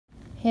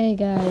Hey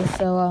guys,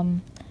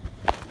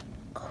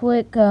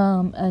 quick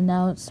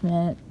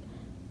announcement.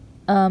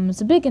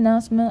 It's a big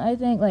announcement, I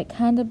think, like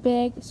kind of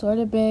big, sort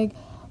of big,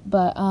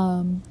 but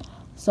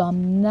so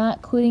I'm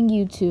not quitting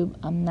YouTube.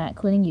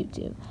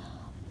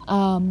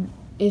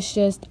 It's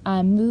just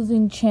I'm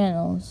moving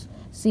channels.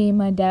 See,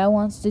 my dad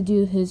wants to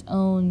do his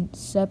own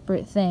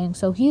separate thing,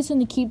 so he's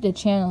gonna keep the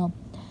channel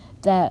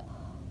that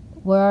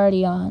we're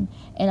already on,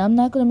 and I'm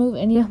not gonna move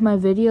any of my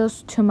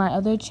videos to my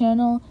other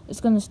channel.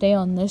 It's gonna stay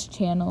on this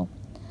channel,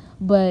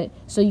 but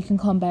so you can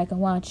come back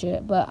and watch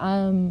it. But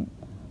I'm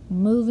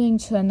moving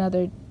to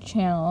another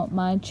channel.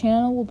 My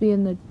channel will be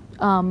in the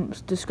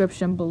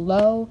description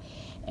below,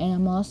 and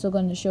I'm also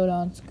going to show it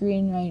on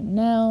screen right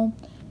now.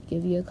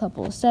 Give you a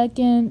couple of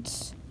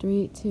seconds.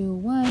 3, 2,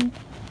 1.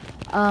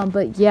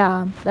 But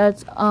yeah,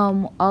 that's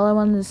all I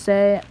wanted to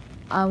say.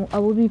 I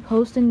will be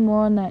posting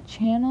more on that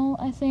channel,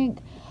 I think.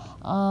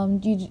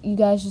 You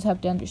guys just have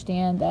to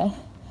understand that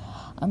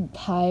I'm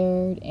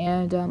tired,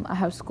 and I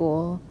have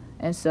school,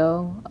 and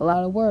so a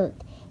lot of work.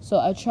 So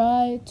I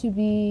try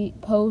to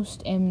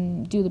post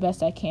and do the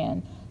best I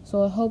can.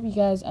 So I hope you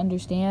guys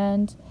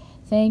understand.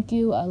 Thank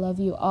you. I love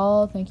you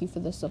all. Thank you for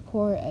the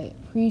support. I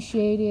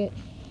appreciate it.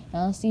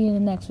 And I'll see you in the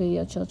next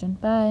video, children.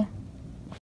 Bye.